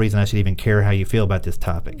 there's no reason I should even care how you feel about this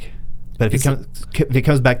topic. But if it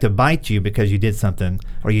comes back to bite you because you did something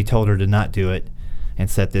or you told her to not do it and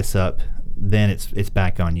set this up, then it's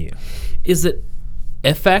back on you. Is it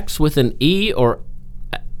FX with an E or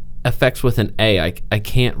FX with an A? I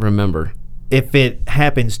can't remember. If it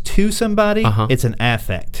happens to somebody, it's an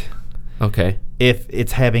affect. Okay. If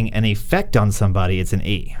it's having an effect on somebody, it's an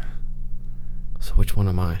E. So which one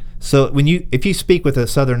am I? So if you speak with a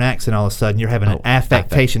southern accent, all of a sudden you're having an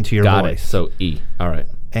affectation to your Got voice. It. So E. All right.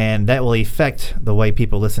 And that will affect the way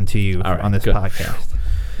people listen to you on this podcast.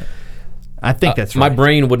 I think that's right. My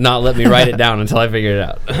brain would not let me write it down until I figured it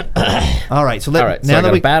out. All right. So now I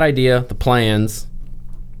got a bad idea, the plans,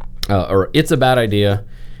 or it's a bad idea.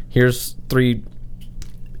 Here's 3.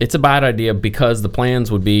 It's a bad idea because the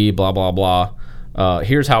plans would be blah, blah, blah.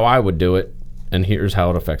 here's how I would do it, and here's how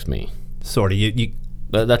it affects me. Sort of.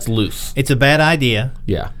 That's loose. It's a bad idea.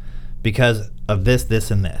 Yeah. Because of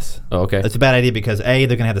this, and this. Oh, okay. It's a bad idea because A,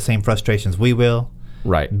 they're going to have the same frustrations we will.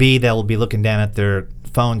 Right. B, they'll be looking down at their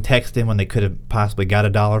phone texting when they could have possibly got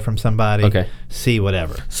 $1 from somebody. Okay. C,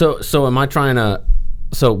 whatever. So am I trying to...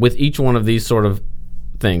 So with each one of these sort of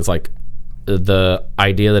things, like the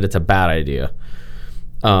idea that it's a bad idea,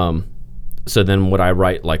 so then would I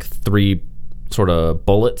write like 3 sort of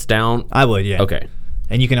bullets down? I would, yeah. Okay.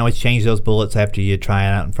 And you can always change those bullets after you try it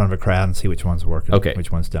out in front of a crowd and see which ones work and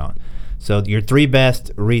which ones don't. So your 3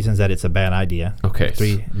 best reasons that it's a bad idea. Okay.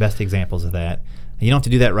 3 best examples of that. And you don't have to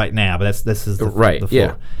do that right now, but this is the right. the 4.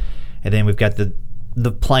 Yeah. And then we've got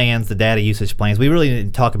the plans, the data usage plans. We really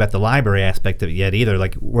didn't talk about the library aspect of it yet either.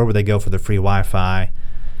 Like where would they go for the free Wi-Fi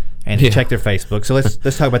and check their Facebook? So let's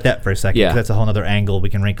talk about that for a second. Yeah. That's a whole other angle we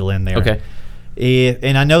can wrinkle in there. Okay.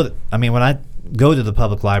 And I know that, I mean, when I go to the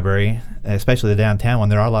public library, especially the downtown one,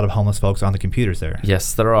 there are a lot of homeless folks on the computers there.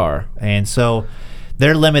 Yes, there are. And so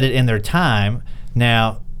they're limited in their time.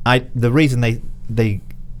 Now, the reason they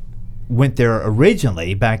went there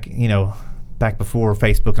originally back before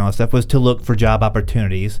Facebook and all that stuff was to look for job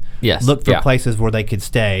opportunities. Yes. Look for places where they could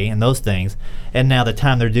stay and those things. And now the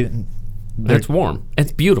time they're doing... It's warm.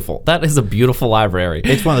 It's beautiful. That is a beautiful library.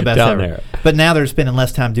 It's one of the best down ever. There. But now they're spending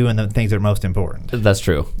less time doing the things that are most important. That's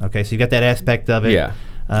true. Okay, so you've got that aspect of it. Yeah.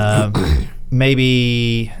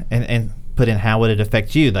 Maybe, and put in how would it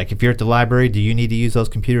affect you? Like if you're at the library, do you need to use those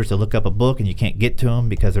computers to look up a book and you can't get to them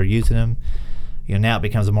because they're using them? Now it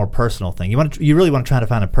becomes a more personal thing. You really want to try to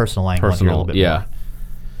find a personal angle here a little bit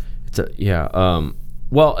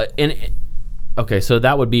more. Okay, so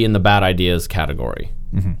that would be in the bad ideas category.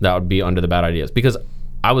 Mm-hmm. That would be under the bad ideas, because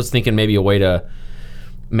I was thinking maybe a way to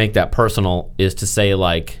make that personal is to say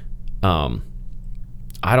like, I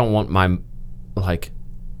don't want my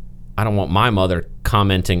mother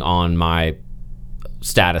commenting on my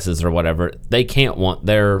statuses or whatever. They can't want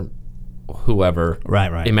their whoever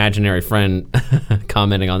right imaginary friend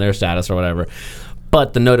commenting on their status or whatever.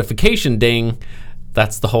 But the notification ding,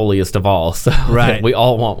 that's the holiest of all. So we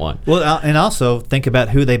all want one. Well, and also think about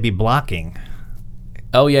who they'd be blocking.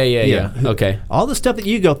 Oh, yeah. Okay. All the stuff that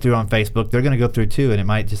you go through on Facebook, they're going to go through too, and it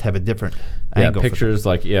might just have a different angle. Pictures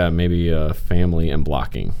like, maybe family and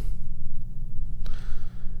blocking.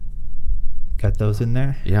 Got those in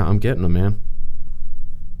there? Yeah, I'm getting them, man.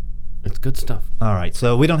 It's good stuff. All right,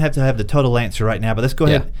 so we don't have to have the total answer right now, but let's go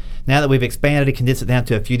ahead. Now that we've expanded it, condensed it down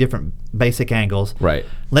to a few different basic angles. Right.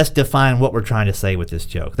 Let's define what we're trying to say with this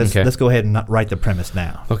joke. Let's go ahead and write the premise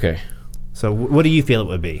now. Okay. So what do you feel it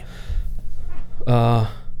would be? The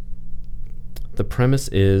premise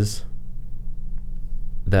is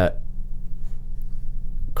that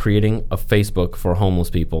creating a Facebook for homeless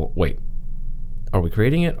people. Wait, are we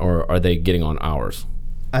creating it, or are they getting on ours?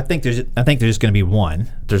 I think there's just going to be one.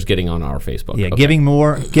 There's getting on our Facebook. Yeah, okay.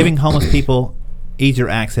 Giving homeless people easier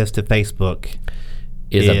access to Facebook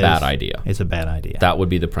is a bad idea. It's a bad idea. That would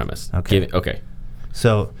be the premise. Okay. Okay.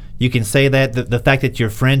 So you can say that the fact that your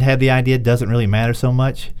friend had the idea doesn't really matter so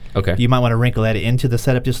much. Okay. You might want to wrinkle that into the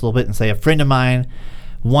setup just a little bit and say a friend of mine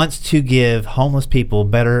wants to give homeless people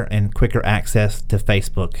better and quicker access to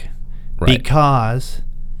Facebook because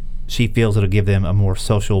she feels it'll give them a more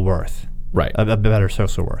social worth. Right. A better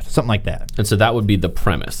social worth. Something like that. And so that would be the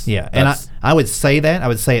premise. Yeah. And I would say that. I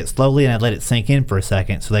would say it slowly and I'd let it sink in for a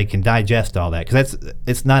second so they can digest all that. Because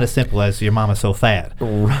it's not as simple as your mama's so fat.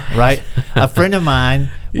 Right? A friend of mine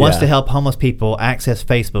wants to help homeless people access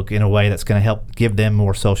Facebook in a way that's going to help give them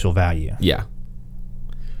more social value. Yeah.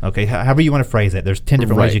 Okay. However you want to phrase it. There's 10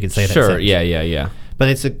 different ways you could say that. Sure. Sentence. Yeah. But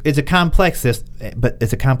it's a complex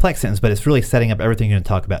sentence, but it's really setting up everything you're going to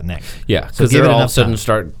talk about next. Yeah, because they're all of a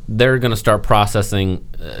sudden they're going to start processing.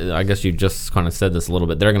 I guess you just kind of said this a little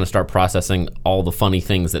bit. They're going to start processing all the funny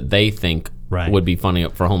things that they think would be funny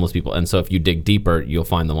for homeless people. And so if you dig deeper, you'll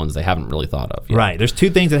find the ones they haven't really thought of yet. Right. There's 2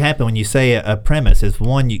 things that happen when you say a premise. Is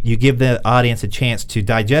one, you give the audience a chance to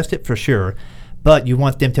digest it for sure, but you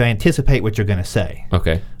want them to anticipate what you're going to say.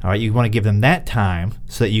 Okay. All right. You want to give them that time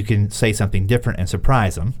so that you can say something different and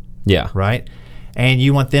surprise them. Yeah. Right. And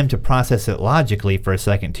you want them to process it logically for a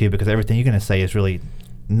second too, because everything you're going to say is really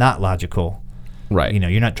not logical. Right.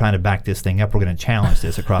 You're not trying to back this thing up. We're going to challenge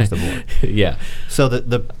this across the board. Yeah. So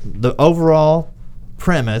the overall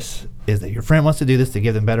premise is that your friend wants to do this to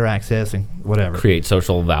give them better access and whatever. Create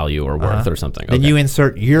social value or worth or something. Then you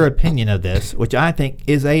insert your opinion of this, which I think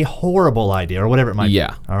is a horrible idea or whatever it might be.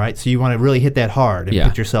 Yeah. All right. So you want to really hit that hard and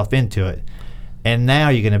put yourself into it. And now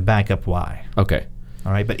you're going to back up why. Okay.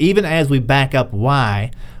 All right. But even as we back up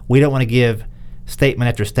why, we don't want to give statement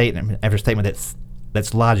after statement after statement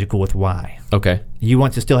that's logical with why. Okay. You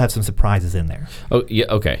want to still have some surprises in there. Oh, yeah,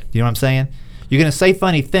 okay. Do you know what I'm saying? You're going to say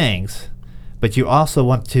funny things, but you also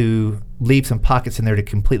want to leave some pockets in there to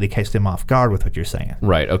completely catch them off guard with what you're saying.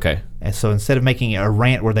 Right, okay. And so instead of making a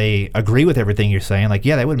rant where they agree with everything you're saying, like,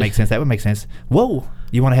 yeah, that would make sense, that would make sense. Whoa,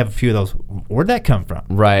 you want to have a few of those. Where'd that come from?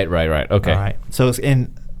 Right. Okay. All right. So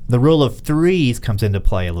the rule of threes comes into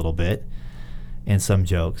play a little bit in some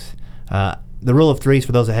jokes. The rule of threes,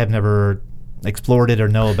 for those that have never explored it or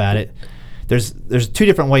know about it, there's two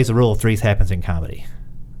different ways the rule of threes happens in comedy.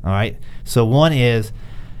 All right. So one is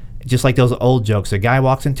just like those old jokes. A guy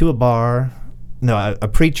walks into a bar. No, a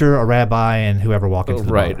preacher, a rabbi, and whoever walk into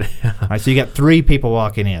the bar. All right. So you got three people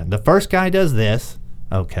walking in. The first guy does this.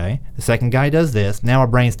 Okay. The second guy does this. Now our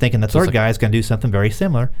brain's thinking the third guy is going to do something very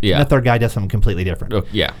similar. Yeah. And the third guy does something completely different.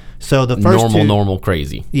 Yeah. So the first normal,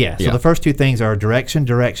 crazy. Yeah. So the first two things are direction.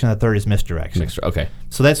 The third is misdirection. Okay.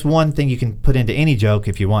 So that's one thing you can put into any joke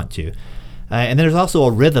if you want to. And then there's also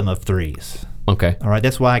a rhythm of threes. Okay. All right.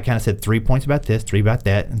 That's why I kind of said 3 points about this, 3 about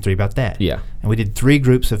that, and 3 about that. Yeah. And we did 3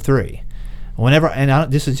 groups of 3.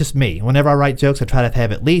 This is just me. Whenever I write jokes, I try to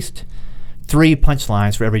have at least 3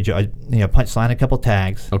 punchlines for every joke. Punchline, a couple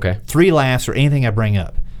tags. Okay. 3 laughs or anything I bring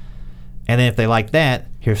up. And then if they like that,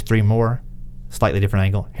 here's 3 more, slightly different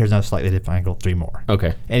angle. Here's another slightly different angle, 3 more.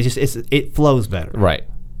 Okay. And it flows better. Right.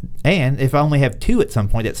 And if I only have 2 at some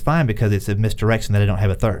point, that's fine because it's a misdirection that I don't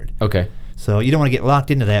have a third. Okay. So you don't want to get locked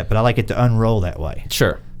into that, but I like it to unroll that way.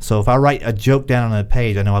 Sure. So if I write a joke down on a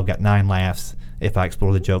page, I know I've got 9 laughs if I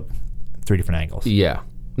explore the joke 3 different angles. Yeah.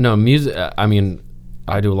 No, music, I mean,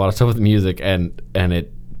 I do a lot of stuff with music, and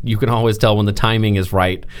you can always tell when the timing is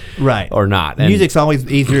right or not. And music's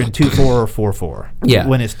always easier in 2/4 or 4/4. Yeah.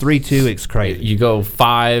 When it's 3/2, it's crazy. You go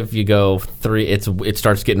 5, you go 3, it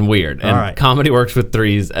starts getting weird. And all right. Comedy works with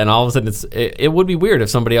 3s, and all of a sudden it would be weird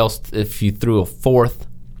if you threw a 4th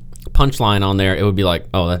punchline on there, it would be like,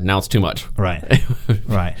 oh, now it's too much. Right.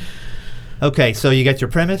 Right. Okay, so you got your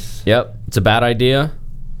premise. Yep. It's a bad idea.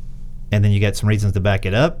 And then you got some reasons to back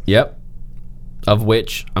it up. Yep. Of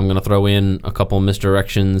which I'm going to throw in a couple of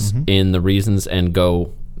misdirections in the reasons and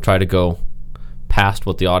try to go past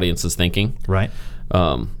what the audience is thinking. Right.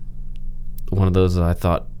 One of those I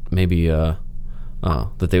thought maybe that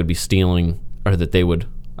they would be stealing, or that they would.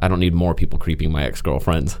 I don't need more people creeping my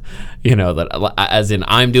ex-girlfriends. That as in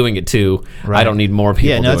I'm doing it too. Right. I don't need more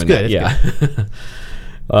people doing it. Yeah, it's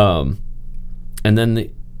good. And then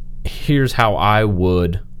here's how I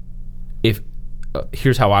would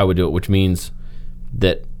do it, which means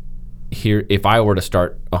that if I were to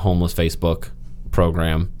start a homeless Facebook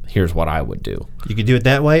program, here's what I would do. You could do it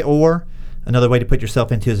that way, or another way to put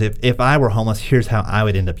yourself into is if I were homeless, here's how I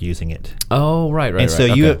would end up using it. Oh, right. And so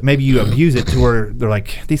maybe you abuse it to where they're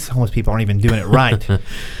like, these homeless people aren't even doing it right.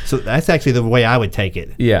 So that's actually the way I would take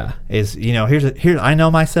it. Yeah. Is, here I know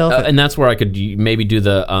myself. And that's where I could maybe do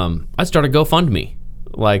I start a GoFundMe.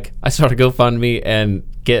 Like, I start a GoFundMe and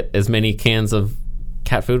get as many cans of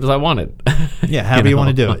cat food as I wanted. Yeah, however you want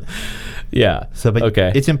to do it. Yeah. So, but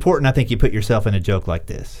okay. It's important, I think, you put yourself in a joke like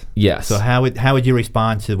this. Yes. So how would you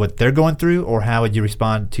respond to what they're going through, or how would you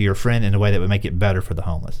respond to your friend in a way that would make it better for the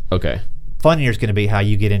homeless? Okay. Funnier is going to be how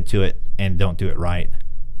you get into it and don't do it right,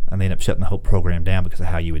 and they end up shutting the whole program down because of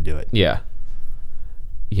how you would do it. Yeah.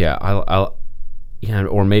 Yeah.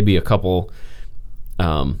 Or maybe a couple.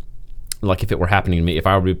 Like if it were happening to me, if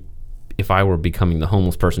I were becoming the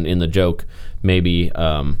homeless person in the joke, maybe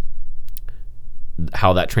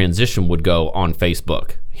how that transition would go on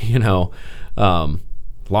Facebook.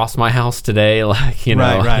 Lost my house today,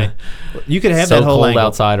 Right. You could have so that whole cold angle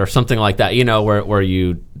outside or something like that. Where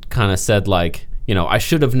you kind of said like, I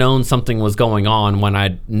should have known something was going on when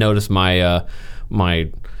I noticed my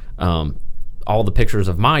all the pictures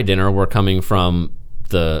of my dinner were coming from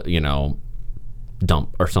the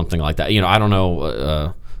dump or something like that. I don't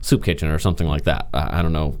know, soup kitchen or something like that. I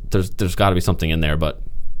don't know. There's got to be something in there, but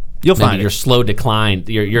you'll find your slow decline,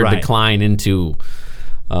 your right. decline into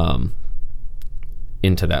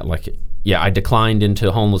that. Like, I declined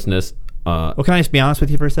into homelessness. Well, can I just be honest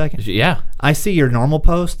with you for a second? Yeah. I see your normal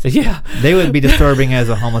posts. Yeah. They would be disturbing as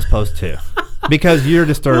a homeless post too. Because you're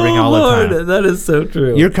disturbing all the time. That is so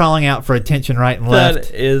true. You're calling out for attention right and left.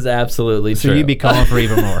 That is absolutely true. So you'd be calling for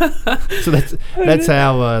even more. So that's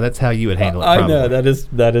how you would handle it. I know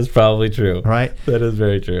that is probably true. Right. That is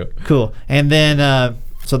very true. Cool. And then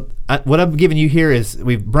what I'm giving you here is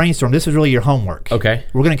we've brainstormed. This is really your homework. Okay.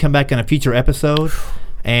 We're going to come back in a future episode,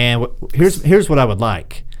 and here's what I would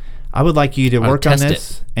like. I would like you to work on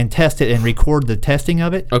this and test it and record the testing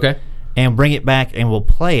of it. Okay. And bring it back, and we'll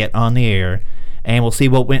play it on the air. and we'll see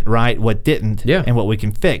what went right, what didn't, Yeah. and what we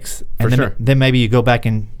can fix. And For then, sure. then maybe you go back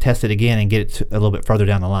and test it again and get it a little bit further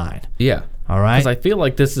down the line. Yeah. All right? Because I feel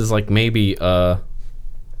like this is like maybe,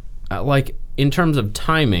 like in terms of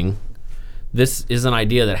timing, this is an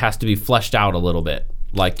idea that has to be fleshed out a little bit.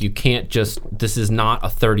 Like you can't just, this is not a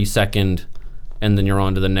 30-second and then you're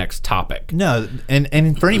on to the next topic. No,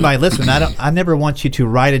 and for anybody listening, I never want you to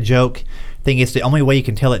write a joke, think it's the only way you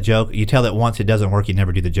can tell it joke. You tell it once, it doesn't work, you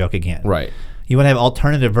never do the joke again. Right. You want to have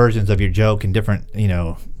alternative versions of your joke and different,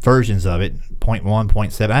 versions of it. 0.1,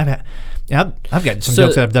 0.7. I've got some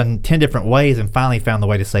jokes that I've done 10 different ways and finally found the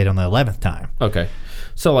way to say it on the 11th time. Okay.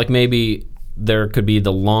 So like maybe there could be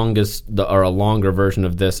the longest or a longer version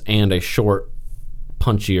of this and a short,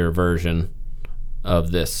 punchier version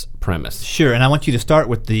of this premise. Sure, and I want you to start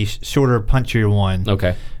with the shorter, punchier one.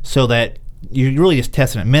 Okay. So that you're really just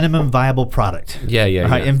testing it. Minimum viable product. Yeah. All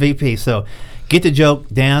right, MVP. So get the joke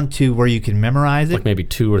down to where you can memorize it. Like maybe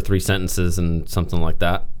 2 or 3 sentences and something like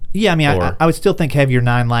that. Yeah, I mean, I would still think have your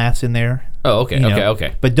 9 laughs in there. Oh, okay,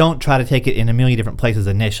 okay. But don't try to take it in a million different places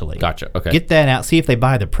initially. Gotcha, okay. Get that out. See if they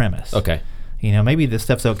buy the premise. Okay. Maybe the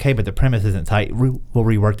stuff's okay, but the premise isn't tight. We'll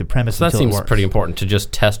rework the premise So that until it seems works. pretty important to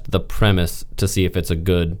just test the premise to see if it's a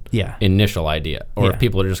good initial idea. Or if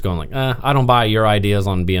people are just going like, I don't buy your ideas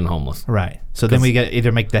on being homeless. Right. So then we got to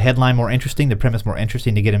either make the headline more interesting, the premise more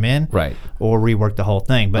interesting to get them in. Right. Or rework the whole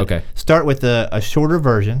thing. But start with a shorter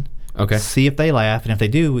version. Okay. See if they laugh. And if they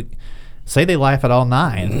do, say they laugh at all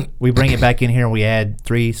 9, we bring it back in here and we add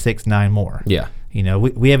 3, 6, 9 more. Yeah.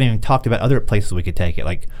 We haven't even talked about other places we could take it.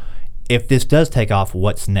 Like, if this does take off,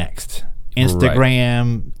 what's next?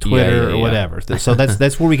 Instagram, Twitter, or whatever. So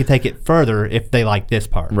that's where we could take it further if they like this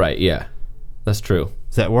part. Right, yeah. That's true.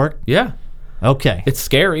 Does that work? Yeah. Okay. It's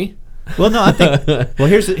scary. Well, no, I think. Well,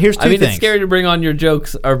 here's two things. It's scary to bring on your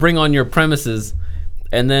jokes or bring on your premises,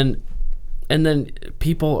 and then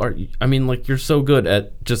people are. I mean, like you're so good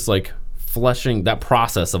at just like fleshing that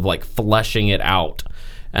process of like fleshing it out,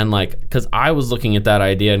 and like because I was looking at that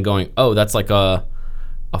idea and going, oh, that's like a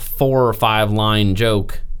 4 or 5 line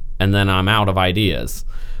joke, and then I'm out of ideas.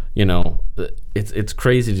 It's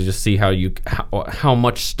crazy to just see how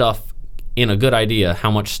much stuff in a good idea, how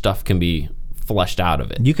much stuff can be fleshed out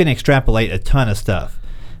of it. You can extrapolate a ton of stuff.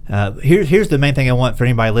 Here's the main thing I want for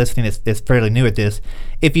anybody listening that's fairly new at this.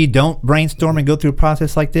 If you don't brainstorm and go through a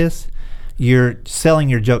process like this, you're selling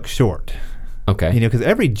your joke short. Okay. Because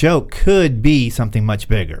every joke could be something much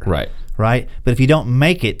bigger. Right. Right? But if you don't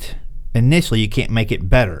make it initially, you can't make it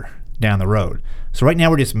better down the road. So right now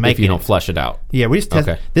we're just making if you don't flesh it out. Yeah, we just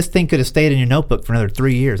this thing could have stayed in your notebook for another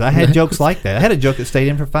 3 years. I had jokes like that. I had a joke that stayed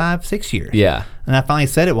in for 5, 6 years. Yeah. And I finally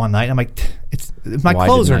said it one night. I'm like, it's my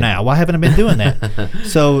closer now. Why haven't I been doing that?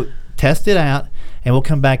 So test it out, and we'll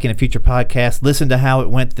come back in a future podcast, listen to how it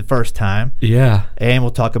went the first time. Yeah. And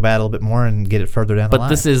we'll talk about it a little bit more and get it further down the line. But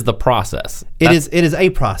this is the process. It is a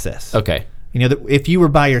process. Okay. If you were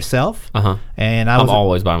by yourself, and I'm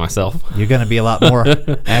always by myself. You're going to be a lot more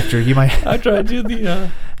after you might. I try to do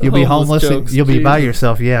the. You'll be homeless. Jokes, you'll be by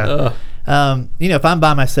yourself. Yeah. If I'm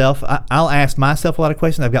by myself, I'll ask myself a lot of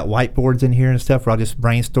questions. I've got whiteboards in here and stuff where I'll just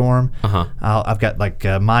brainstorm. I've got like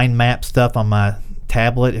mind map stuff on my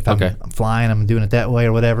tablet. If I'm flying, I'm doing it that way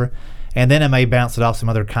or whatever. And then I may bounce it off some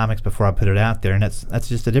other comics before I put it out there, and that's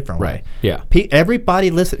just a different way. Yeah.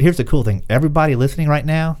 Everybody listen. Here's the cool thing. Everybody listening right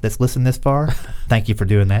now that's listened this far, thank you for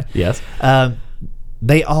doing that. Yes.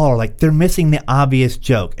 They all are like they're missing the obvious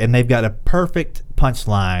joke, and they've got a perfect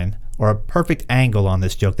punchline or a perfect angle on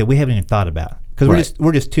this joke that we haven't even thought about. Because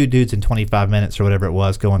we're just 2 dudes in 25 minutes or whatever it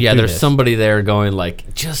was going through there's this. somebody there going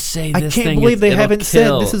like, just say this thing. I can't believe they haven't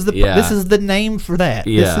said this is this is the name for that.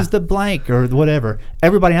 Yeah. This is the blank or whatever.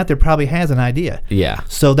 Everybody out there probably has an idea. Yeah.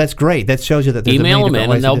 So that's great. That shows you that there's email them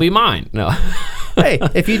in and they'll be mine. No. Hey,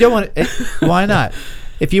 if you don't want to, why not?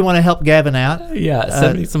 If you want to help Gavin out,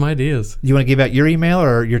 send me some ideas. You want to give out your email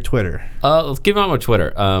or your Twitter? Let's give out my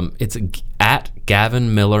Twitter. It's at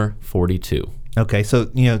GavinMiller42. Okay, so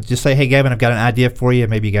just say, hey Gavin, I've got an idea for you.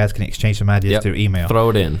 Maybe you guys can exchange some ideas through email. Throw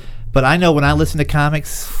it in. But I know when I listen to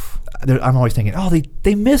comics, I'm always thinking, oh,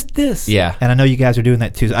 they missed this. Yeah. And I know you guys are doing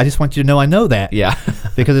that too. So I just want you to know I know that. Yeah.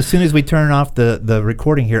 Because as soon as we turn off the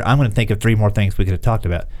recording here, I'm going to think of 3 more things we could have talked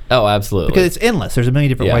about. Oh, absolutely. Because it's endless. There's a million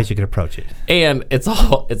different ways you could approach it. And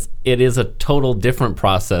it is a total different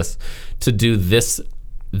process to do this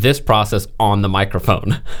process on the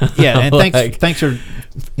microphone. Yeah, and thanks for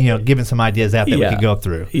giving some ideas out that we could go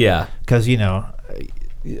through. Yeah. Because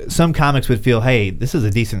some comics would feel, hey, this is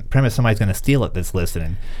a decent premise. Somebody's going to steal it that's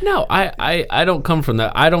listening. No, I don't come from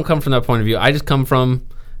that. I don't come from that point of view. I just come from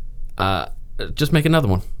just make another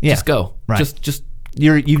one. Yeah. Just go. Right. Just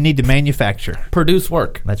you need to manufacture. Produce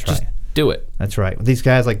work. That's right. Just do it. That's right. These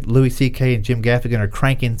guys like Louis C.K. and Jim Gaffigan are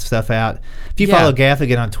cranking stuff out. If you follow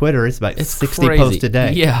Gaffigan on Twitter, it's about 60 crazy. posts a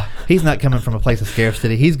day. Yeah. He's not coming from a place of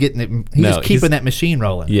scarcity. He's getting it. He's just keeping that machine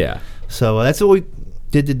rolling. Yeah. So that's what we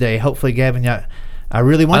did today. Hopefully, Gavin, I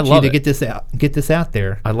really want you to get this out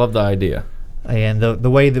there. I love the idea. And the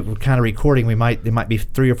way that we're kind of recording, there might be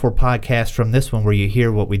 3 or 4 podcasts from this one where you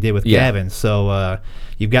hear what we did with Gavin. So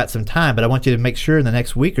you've got some time, but I want you to make sure in the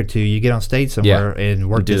next week or two you get on stage somewhere and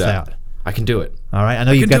work this out. I can do it. All right. I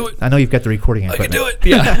know you've got the recording equipment. I can do it.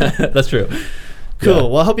 Yeah, that's true. Cool. Yeah.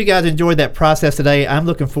 Well, I hope you guys enjoyed that process today. I'm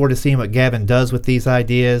looking forward to seeing what Gavin does with these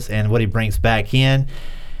ideas and what he brings back in.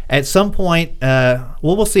 At some point,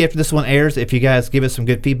 we'll see after this one airs. If you guys give us some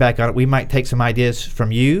good feedback on it, we might take some ideas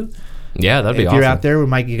from you. Yeah, that'd be awesome. If you're out there, we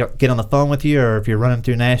might get on the phone with you, or if you're running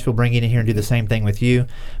through Nashville, bring you in here and do the same thing with you.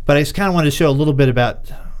 But I just kind of wanted to show a little bit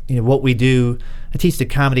about what we do. I teach the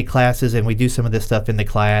comedy classes, and we do some of this stuff in the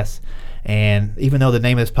class. And even though the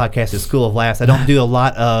name of this podcast is School of Laughs, I don't do a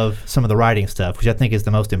lot of some of the writing stuff, which I think is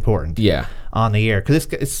the most important on the air.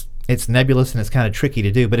 Because it's nebulous and it's kind of tricky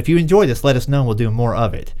to do. But if you enjoy this, let us know and we'll do more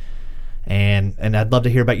of it. And I'd love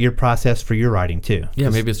to hear about your process for your writing, too. Yeah,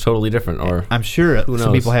 maybe it's totally different. Or I'm sure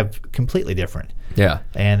some people have completely different. Yeah.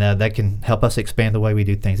 And that can help us expand the way we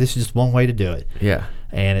do things. This is just one way to do it. Yeah.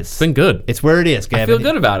 And it's been good. It's where it is, Gavin. I feel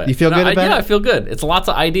good about it. You feel good about it? Yeah, I feel good. It's lots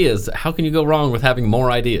of ideas. How can you go wrong with having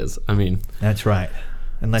more ideas? I mean, that's right.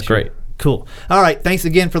 That's great. Cool. All right. Thanks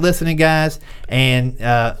again for listening, guys. And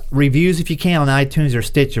reviews, if you can, on iTunes or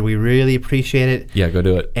Stitcher. We really appreciate it. Yeah, go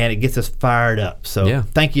do it. And it gets us fired up. So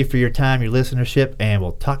thank you for your time, your listenership, and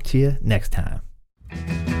we'll talk to you next time.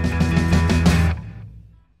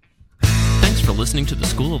 Thanks for listening to the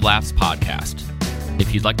School of Laughs podcast.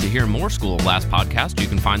 If you'd like to hear more School of Laughs podcasts, you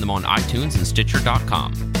can find them on iTunes and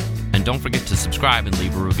Stitcher.com. And don't forget to subscribe and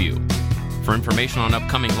leave a review. For information on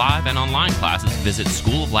upcoming live and online classes, visit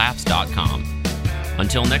schooloflaughs.com.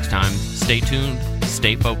 Until next time, stay tuned,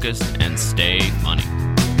 stay focused, and stay funny.